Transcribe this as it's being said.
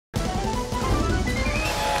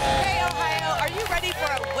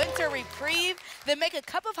winter reprieve? Then make a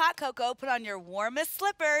cup of hot cocoa, put on your warmest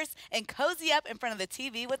slippers, and cozy up in front of the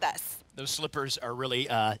TV with us. Those slippers are really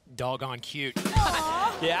doggone cute.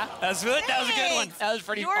 Aww. Yeah, that's good. That was a good one. That was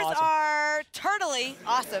pretty awesome. Yours are turtly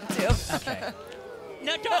awesome, too. Okay.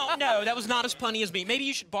 No, that was not as punny as me. Maybe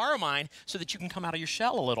you should borrow mine so that you can come out of your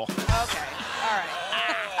shell a little. Okay, all right.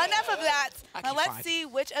 Enough of that. Now let's see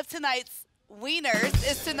which of tonight's wieners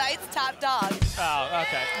is tonight's top dog. Oh,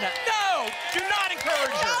 okay. No, do not encourage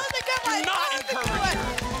her. That was a good one. Do not encourage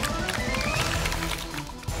her.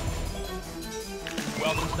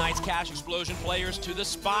 Welcome tonight's Cash Explosion players to the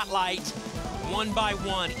spotlight. One by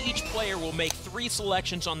one, each player will make 3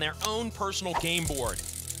 selections on their own personal game board.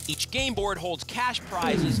 Each game board holds cash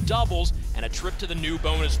prizes, doubles, and a trip to the new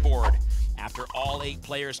bonus board. After all 8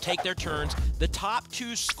 players take their turns, the top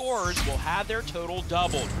 2 scorers will have their total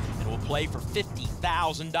doubled and will play for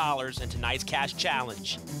 $50,000 in tonight's cash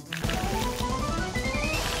challenge.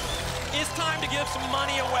 It's time to give some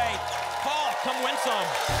money away. Paul, come win some.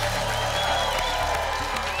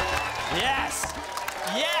 Yes.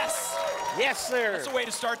 Yes. Yes, sir. That's the way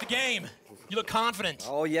to start the game. You look confident.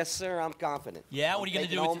 Oh, yes, sir. I'm confident. Yeah, what are you going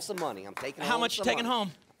to do with taking home some money. I'm taking How home much you some taking money.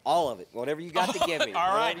 home? All of it. Whatever you got to give me.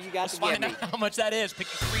 All right. Whatever you got Let's to give find me. out how much that is. Pick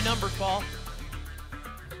your 3 numbers, Paul.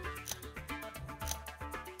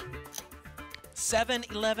 7,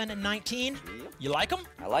 11, and 19. Yep. You like them?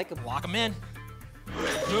 I like them. Lock them in.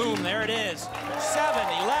 Boom, there it is. 7,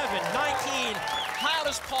 11, 19. How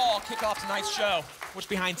does Paul kick off tonight's show? What's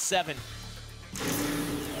behind 7? A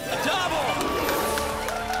double!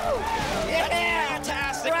 Yeah! That's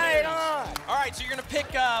fantastic. Right news. on! All right, so you're going to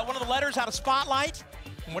pick one of the letters out of Spotlight,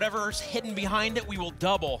 and whatever's hidden behind it, we will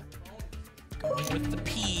double. Going with the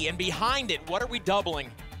P, and behind it, what are we doubling?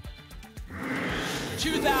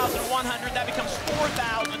 2,100, that becomes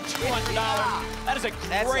 $4,200. That is a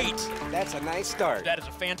great. That's a nice start. That is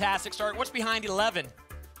a fantastic start. What's behind 11?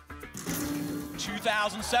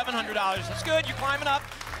 $2,700. That's good, you're climbing up.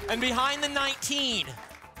 And behind the 19,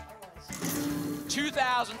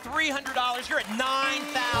 $2,300. You're at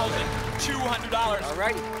 $9,200. All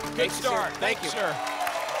right. Good start. Thank you, sir.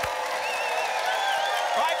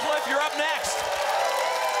 All right, Cliff, you're up next.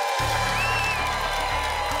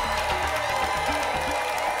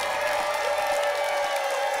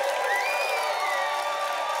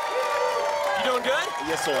 You doing good?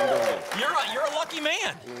 Yes, sir, I'm doing good. You're a lucky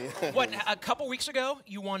man. What, a couple weeks ago,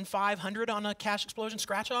 you won $500 on a Cash Explosion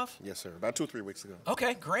scratch-off? Yes, sir, about 2 or 3 weeks ago.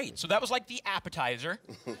 Okay, great. So that was like the appetizer.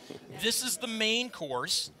 This is the main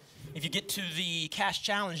course. If you get to the cash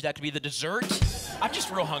challenge, that could be the dessert. I'm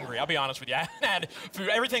just real hungry, I'll be honest with you. I haven't had food.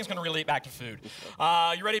 Everything's gonna relate back to food.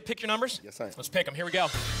 You ready to pick your numbers? Yes, I am. Let's pick them, here we go.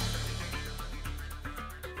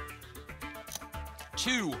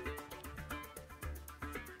 2,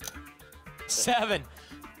 7,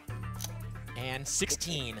 and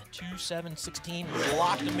 16. 2, 7, 16,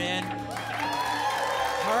 locked them in.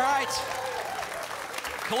 All right,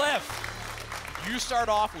 Cliff, you start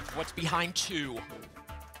off with what's behind 2.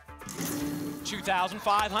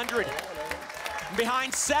 2,500.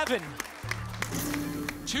 Behind 7.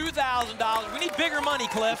 $2,000. We need bigger money,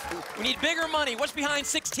 Cliff. We need bigger money. What's behind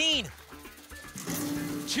 16?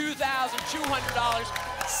 $2,200.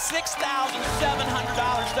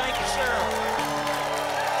 $6,700. Thank you, sir.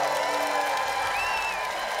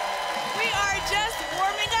 We are just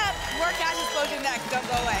warming up. More Cash Explosion next. Don't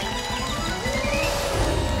go away.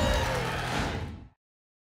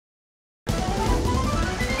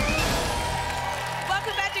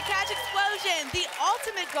 The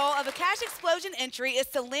ultimate goal of a Cash Explosion entry is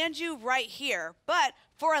to land you right here. But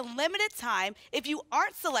for a limited time, if you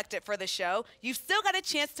aren't selected for the show, you've still got a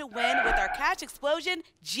chance to win with our Cash Explosion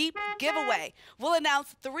Jeep giveaway. We'll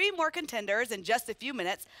announce 3 more contenders in just a few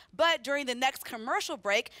minutes, but during the next commercial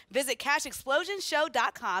break, visit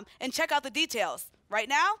CashExplosionShow.com and check out the details. Right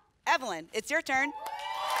now, Evelyn, it's your turn.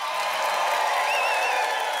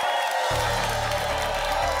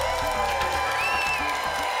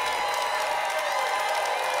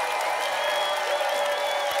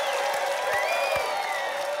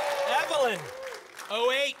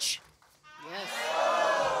 OH. Yes.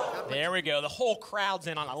 There we go. The whole crowd's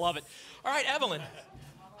in on it. I love it. All right, Evelyn.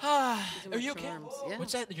 Are you okay? Yeah.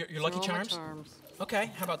 What's that? Your Lucky Charms?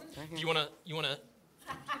 Okay. How about you wanna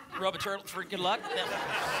rub a turtle for good luck? It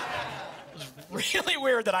was really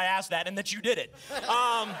weird that I asked that and that you did it.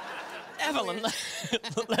 Evelyn,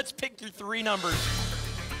 let's pick your 3 numbers.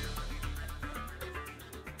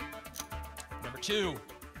 Number 2.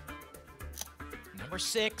 Number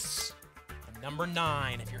 6. Number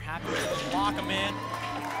 9. If you're happy with those, lock them in.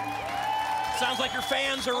 Sounds like your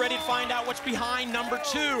fans are ready to find out what's behind number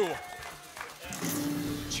 2.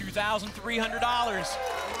 $2,000. $2,300.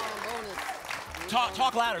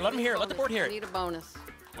 Talk louder. Let them hear it. Let the board hear I it. need a bonus.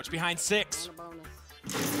 What's behind 6? I want a bonus.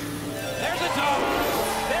 There's a double.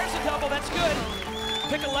 There's a double. That's good.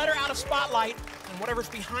 Pick a letter out of Spotlight, and whatever's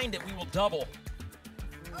behind it, we will double.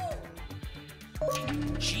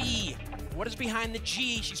 G. What is behind the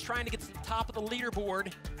G? She's trying to get to the top of the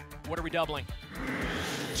leaderboard. What are we doubling?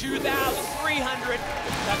 2,300.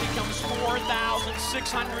 That becomes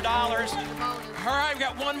 $4,600. All right, we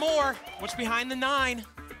got one more. What's behind the 9?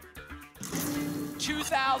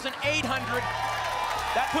 2,800.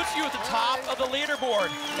 That puts you at the top of the leaderboard.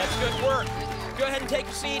 That's good work. Go ahead and take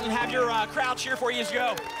a seat and have your crowd cheer for you as you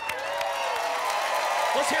go.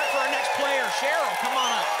 Let's hear it for our next player. Cheryl, come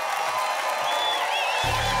on up.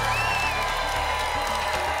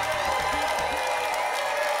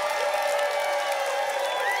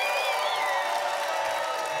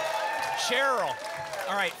 Cheryl.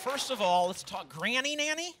 All right, first of all, let's talk Granny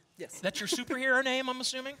Nanny. Yes. That's your superhero name, I'm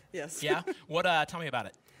assuming? Yes. Yeah? What, tell me about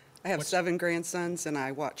it. I have 7 grandsons, and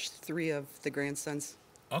I watched 3 of the grandsons.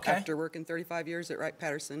 Okay. After working 35 years at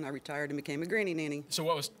Wright-Patterson, I retired and became a granny nanny. So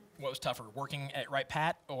what was tougher, working at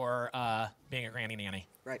Wright-Pat or being a Granny Nanny?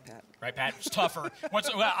 Wright-Pat. Wright-Pat was tougher.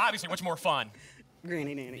 Well, obviously, what's more fun?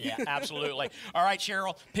 Granny nanny. Yeah, absolutely. All right,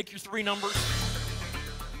 Cheryl, pick your 3 numbers.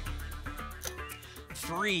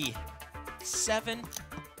 3, 7,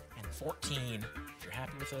 and 14. If you're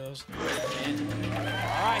happy with those. All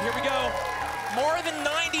right, here we go. More than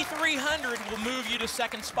 9,300 will move you to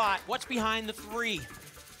second spot. What's behind the 3?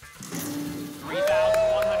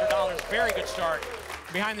 $3,100. Very good start.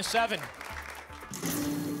 Behind the 7.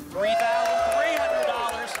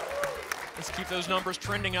 $3,300. Let's keep those numbers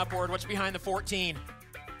trending upward. What's behind the 14?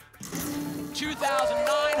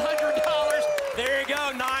 $2,900. There you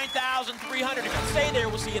go, $9,300. If you stay there,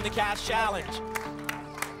 we'll see you in the Cash Challenge.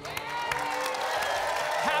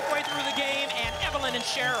 Halfway through the game, and Evelyn and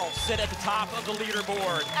Cheryl sit at the top of the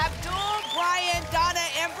leaderboard. Abdul, Brian, Donna,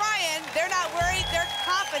 and Brian, they're not worried, they're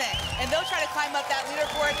confident. And they'll try to climb up that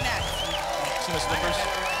leaderboard next. So the slippers?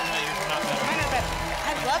 Not better. Mine are better.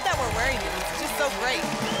 I love that we're wearing these. It's just so great.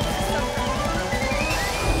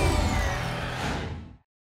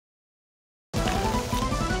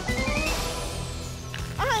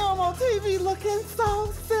 TV looking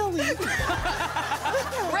so silly.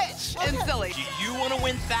 Rich and silly. Do you want to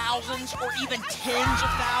win thousands or even tens of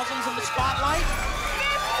thousands in the spotlight?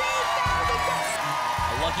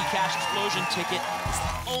 A Lucky Cash Explosion ticket is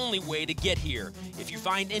the only way to get here. If you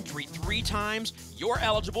find entry 3 times, you're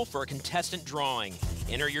eligible for a contestant drawing.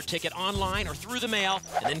 Enter your ticket online or through the mail,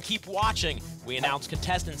 and then keep watching. We announce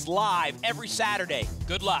contestants live every Saturday.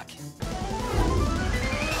 Good luck.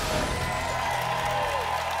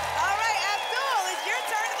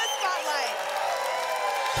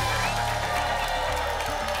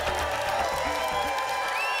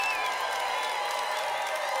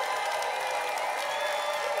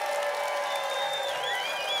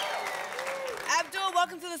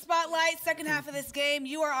 Welcome to the Spotlight, second half of this game.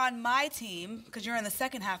 You are on my team because you're in the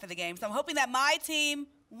second half of the game. So I'm hoping that my team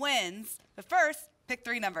wins. But first, pick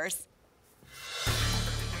 3 numbers.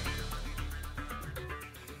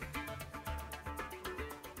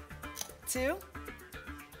 2,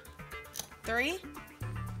 3,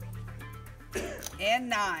 and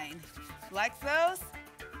 9. Like those.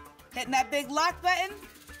 Hitting that big lock button.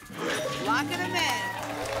 Locking them in.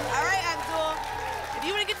 All right, Abdul. If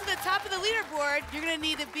you want to get to the top of the leaderboard, you're going to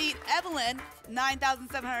need to beat Evelyn,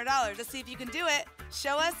 $9,700. Let's see if you can do it.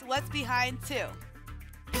 Show us what's behind 2. A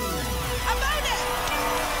bonus!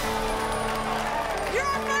 You're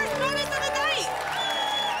our first bonus of the night!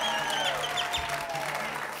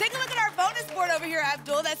 Take a look at our bonus board over here,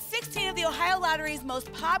 Abdul. That's 16 of the Ohio Lottery's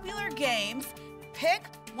most popular games. Pick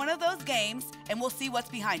one of those games, and we'll see what's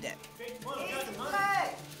behind it.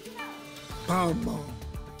 Powerball.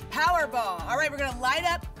 Powerball. All right, we're gonna light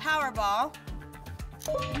up Powerball.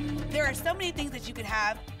 There are so many things that you could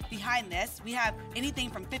have behind this. We have anything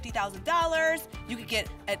from $50,000. You could get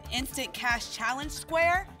an instant cash challenge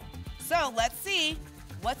square. So let's see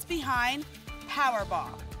what's behind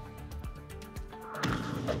Powerball.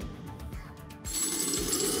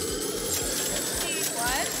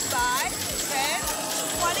 1, 5, 10,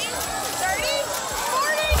 20, 30,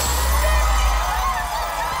 40,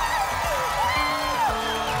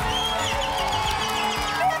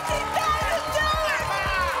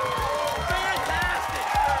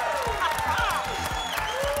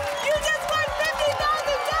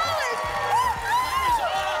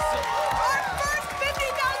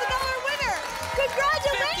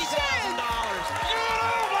 50,000.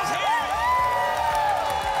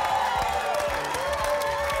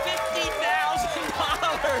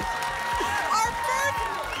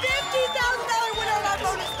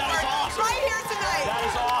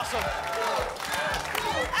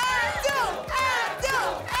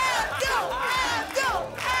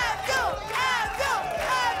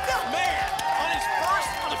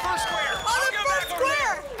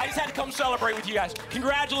 celebrate with you guys.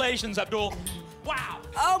 Congratulations, Abdul. Wow.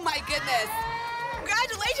 Oh my goodness.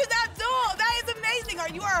 Congratulations, Abdul. That is amazing.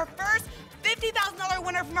 You are our first $50,000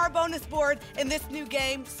 winner from our bonus board in this new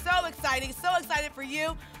game. So exciting, so excited for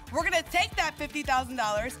you. We're gonna take that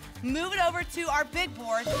 $50,000, move it over to our big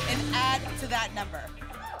board, and add to that number.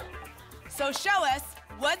 So show us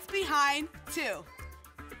what's behind 2.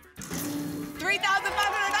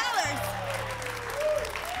 $3,500.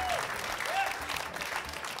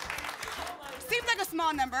 Seems like a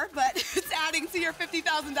small number, but it's adding to your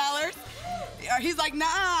 $50,000. He's like, nah,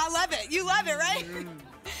 I love it. You love it, right?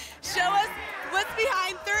 Show us what's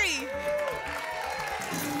behind 3.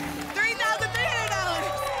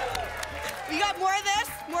 $3,300. You got more of this?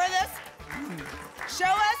 More of this? Show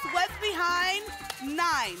us what's behind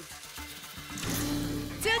 9.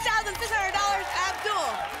 $2,600, Abdul.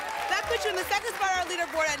 That puts you in the second spot on our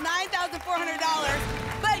leaderboard at $9,400.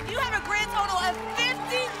 But you have a grand total of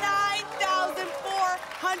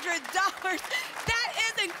 $59,400. That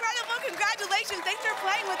is incredible. Congratulations. Thanks for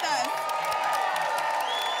playing with us.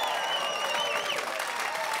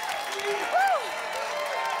 Woo.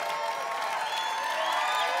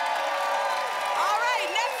 All right,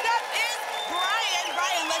 next up is Brian.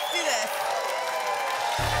 Brian, let's do this.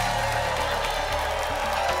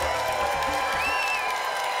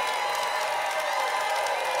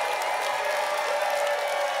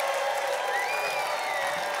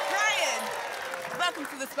 Welcome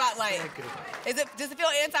to the spotlight. Thank you. Does it feel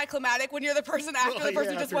anticlimactic when you're the person after the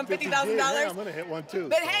person who just won $50,000? Yeah, I'm gonna hit one too.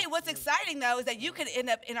 But hey, what's exciting though is that you could end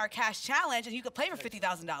up in our cash challenge and you could play for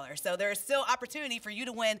 $50,000. So there is still opportunity for you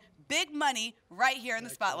to win big money right here in the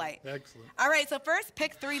spotlight. Excellent. All right, so first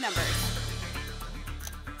pick 3 numbers.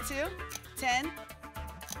 2, 10,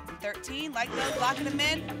 and 13. Like those, locking them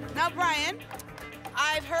in. Now, Brian,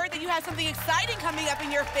 I've heard that you have something exciting coming up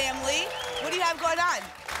in your family. What do you have going on?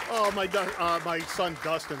 Oh, my son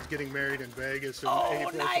Dustin's getting married in Vegas in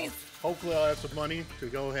April. Nice. So hopefully I'll have some money to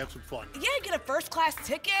go have some fun. Yeah, get a first-class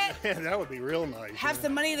ticket. Yeah, that would be real nice. Have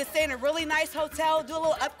some money to stay in a really nice hotel, do a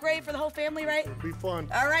little upgrade for the whole family, right? It'd be fun.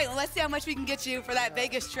 All right, well, let's see how much we can get you for that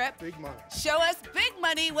Vegas trip. Big money. Show us big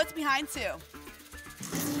money. What's behind 2? $2,600.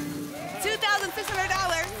 A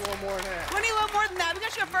little more than that. We need a little more than that. We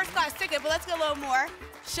got you a first-class ticket, but let's go a little more.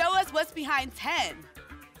 Show us what's behind 10.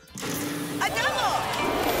 A double.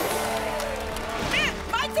 Man,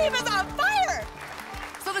 my team is on fire.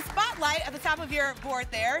 So the spotlight at the top of your board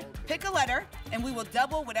there, pick a letter, and we will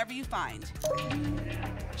double whatever you find.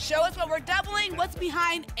 Show us what we're doubling. What's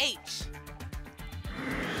behind H?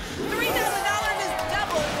 $3,000 is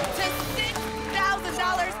doubled to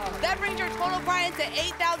 $6,000. That brings your total, Brian, to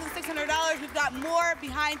 $8,600. We've got more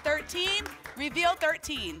behind 13. Reveal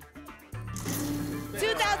 13.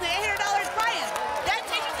 $2,800, Brian. That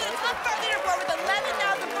takes you to the top of our leaderboard with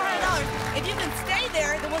 $11,400. If you can stay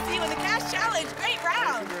there, then we'll see you in the cash challenge. Great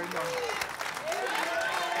round.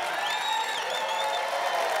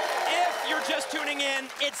 If you're just tuning in,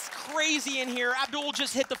 it's crazy in here. Abdul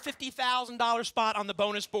just hit the $50,000 spot on the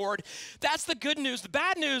bonus board. That's the good news. The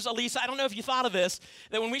bad news, Elisa, I don't know if you thought of this,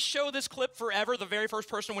 that when we show this clip forever, the very first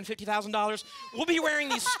person to win $50,000, we'll be wearing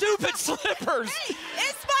these stupid slippers. Hey,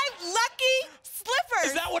 it's my lucky slippers.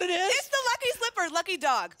 Is that what it is? It's the lucky slippers, lucky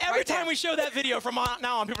dog. Every right time there. we show that video from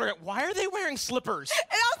now on, people are like, why are they wearing slippers? And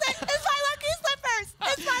I'll say, it's my lucky slippers.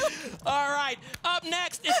 It's my All right, up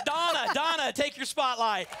next is Donna. Donna, take your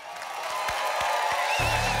spotlight.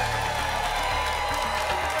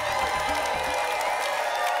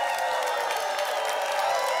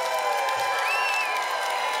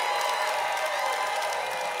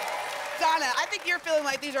 Donna, I think you're feeling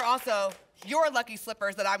like these are also your lucky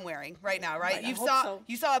slippers that I'm wearing right now, right? You saw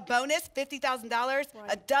a bonus, $50,000,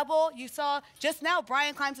 a double. You saw just now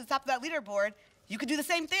Brian climbs to the top of that leaderboard. You could do the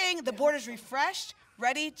same thing. The board is refreshed,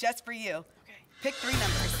 ready just for you. Okay. Pick 3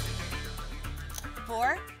 numbers.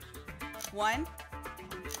 4, 1,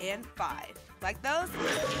 and 5. Like those?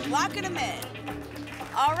 Locking them in.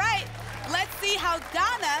 All right, let's see how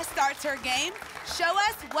Donna starts her game. Show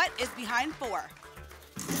us what is behind 4.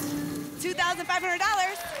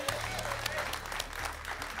 $2,500.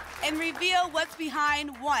 And reveal what's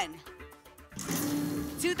behind 1.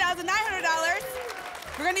 $2,900.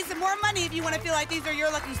 We're gonna need some more money if you wanna feel like these are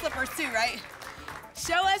your lucky slippers too, right?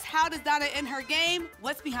 Show us how does Donna end her game.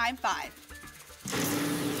 What's behind 5?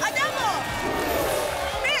 A double!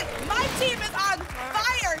 Man, my team is on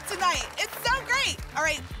fire tonight. It's so great. All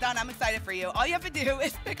right, Donna, I'm excited for you. All you have to do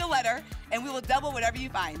is pick a letter and we will double whatever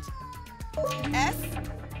you find. S.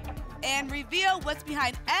 And reveal what's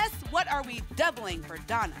behind S. What are we doubling for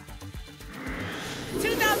Donna?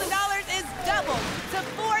 $2,000 is doubled to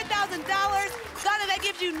 $4,000. Donna, that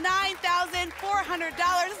gives you $9,400.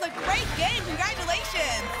 This is a great game.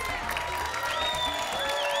 Congratulations.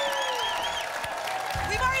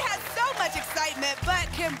 We've already had so much excitement, but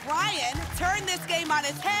can Brian turn this game on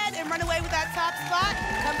its head and run away with that top spot?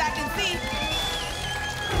 Come back and see.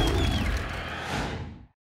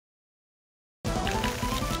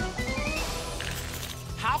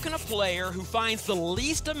 How can a player who finds the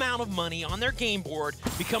least amount of money on their game board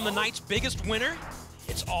become the night's biggest winner?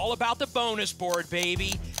 It's all about the bonus board,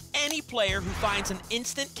 baby. Any player who finds an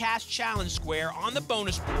instant cash challenge square on the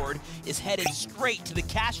bonus board is headed straight to the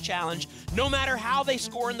cash challenge, no matter how they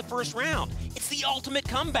score in the first round. It's the ultimate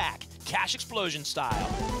comeback, Cash Explosion style.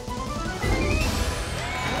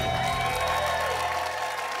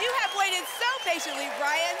 You have waited so patiently,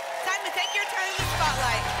 Brian. Time to take your turn in the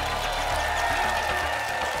spotlight.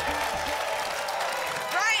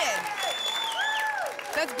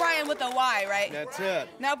 That's Brian with a Y, right? That's it.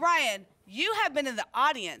 Now, Brian, you have been in the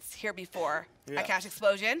audience here before at Cash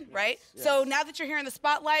Explosion, right? Yes. So now that you're here in the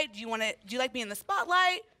spotlight, do you like being in the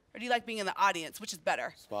spotlight or do you like being in the audience? Which is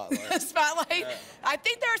better? Spotlight. Spotlight? Yeah. I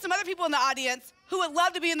think there are some other people in the audience who would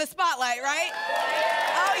love to be in the spotlight, right?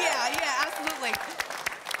 Oh, yeah, absolutely.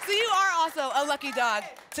 So you are also a lucky dog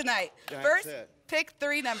tonight. That's First, it. pick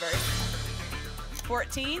 3 numbers.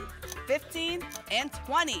 14, 15, and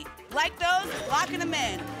 20. Like those, locking them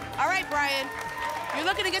in. All right, Brian, you're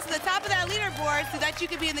looking to get to the top of that leaderboard so that you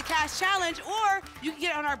can be in the cash challenge, or you can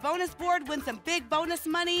get on our bonus board, win some big bonus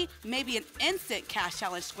money, maybe an instant cash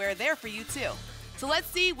challenge square there for you too. So let's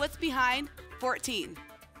see what's behind 14.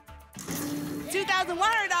 $2,100.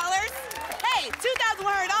 Hey,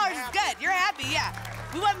 $2,100 is good. You're happy, yeah.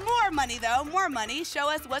 We want more money though, more money. Show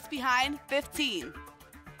us what's behind 15.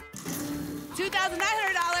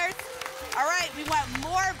 $2,900. All right, we want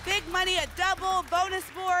more big money, a double bonus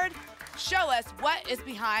board. Show us what is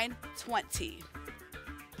behind 20.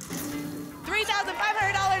 $3,500.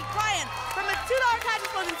 Brian, from a $2 Cash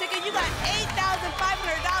Explosion ticket, you got $8,500.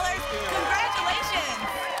 Congratulations.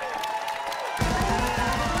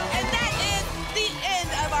 And that is the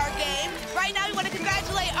end of our game. Right now, we want to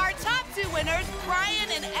congratulate our top 2 winners,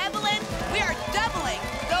 Brian and Evelyn. We are doubling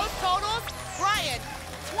those totals. Brian,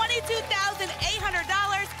 $22,800.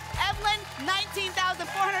 Evelyn,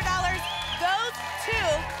 $19,400. Those 2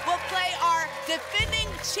 will play our defending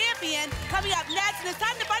champion coming up next. And it's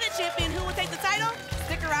time to find a champion who will take the title.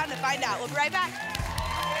 Stick around and find out. We'll be right back.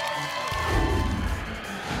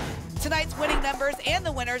 Tonight's winning numbers and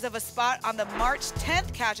the winners of a spot on the March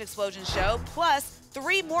 10th Cash Explosion show, plus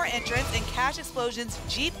 3 more entrants in Cash Explosion's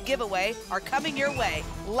Jeep giveaway are coming your way,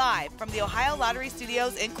 live from the Ohio Lottery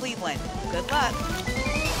Studios in Cleveland. Good luck.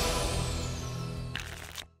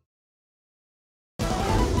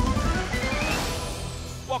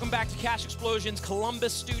 Welcome back to Cash Explosion's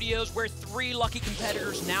Columbus Studios, where 3 lucky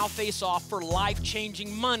competitors now face off for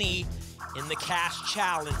life-changing money in the Cash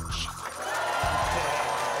Challenge.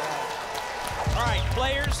 All right,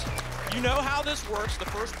 players, you know how this works. The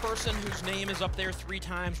first person whose name is up there 3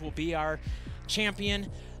 times will be our champion.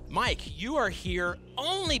 Mike, you are here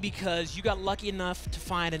only because you got lucky enough to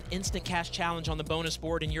find an instant cash challenge on the bonus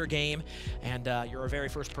board in your game, and you're our very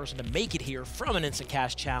first person to make it here from an instant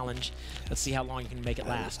cash challenge. Let's see how long you can make it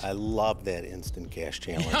last. I love that instant cash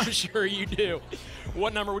challenge. I'm sure you do.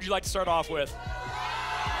 What number would you like to start off with?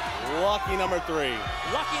 Lucky number 3.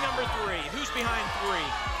 Lucky number 3. Who's behind 3?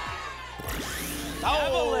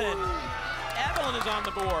 Oh. Evelyn is on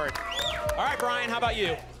the board. All right, Brian, how about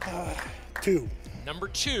you? 2. Number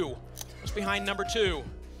 2. What's behind number 2?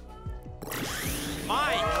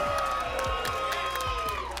 Mike.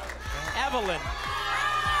 Evelyn.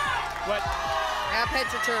 What? Now pet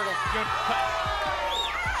your turtle.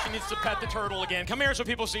 She needs to pet the turtle again. Come here so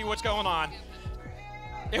people see what's going on.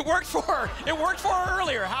 It worked for her. It worked for her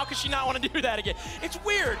earlier. How could she not want to do that again? It's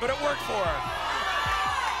weird, but it worked for her.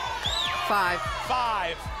 5.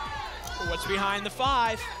 5. What's behind the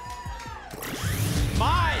 5?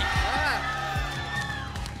 Mike.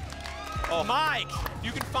 Oh. Mike,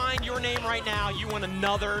 you can find your name right now. You win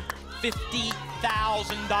another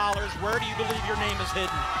 $50,000. Where do you believe your name is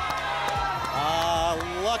hidden?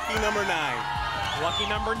 Lucky number 9. Lucky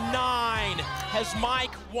number 9. Has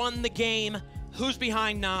Mike won the game? Who's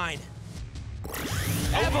behind 9?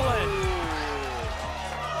 Evelyn.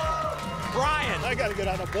 Brian. I gotta get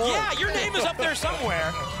on the board. Yeah, your name is up there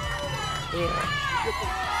somewhere.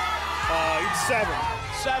 7.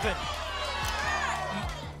 7.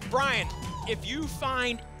 Brian, if you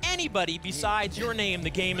find anybody besides your name, the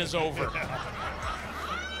game is over.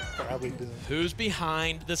 Probably do. Who's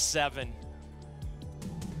behind the 7?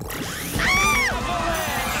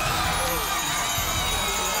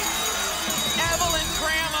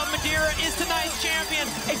 is tonight's champion.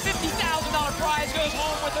 A $50,000 prize goes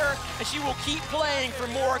home with her, and she will keep playing for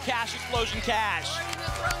more Cash Explosion cash.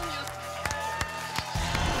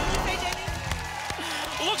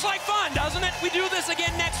 Looks like fun, doesn't it? We do this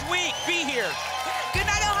again next week. Be here. Good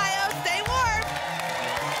night, Ohio. Stay warm.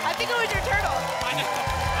 I think it was your turtle. I know.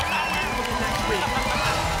 I'm not wearing them again next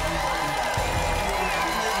week.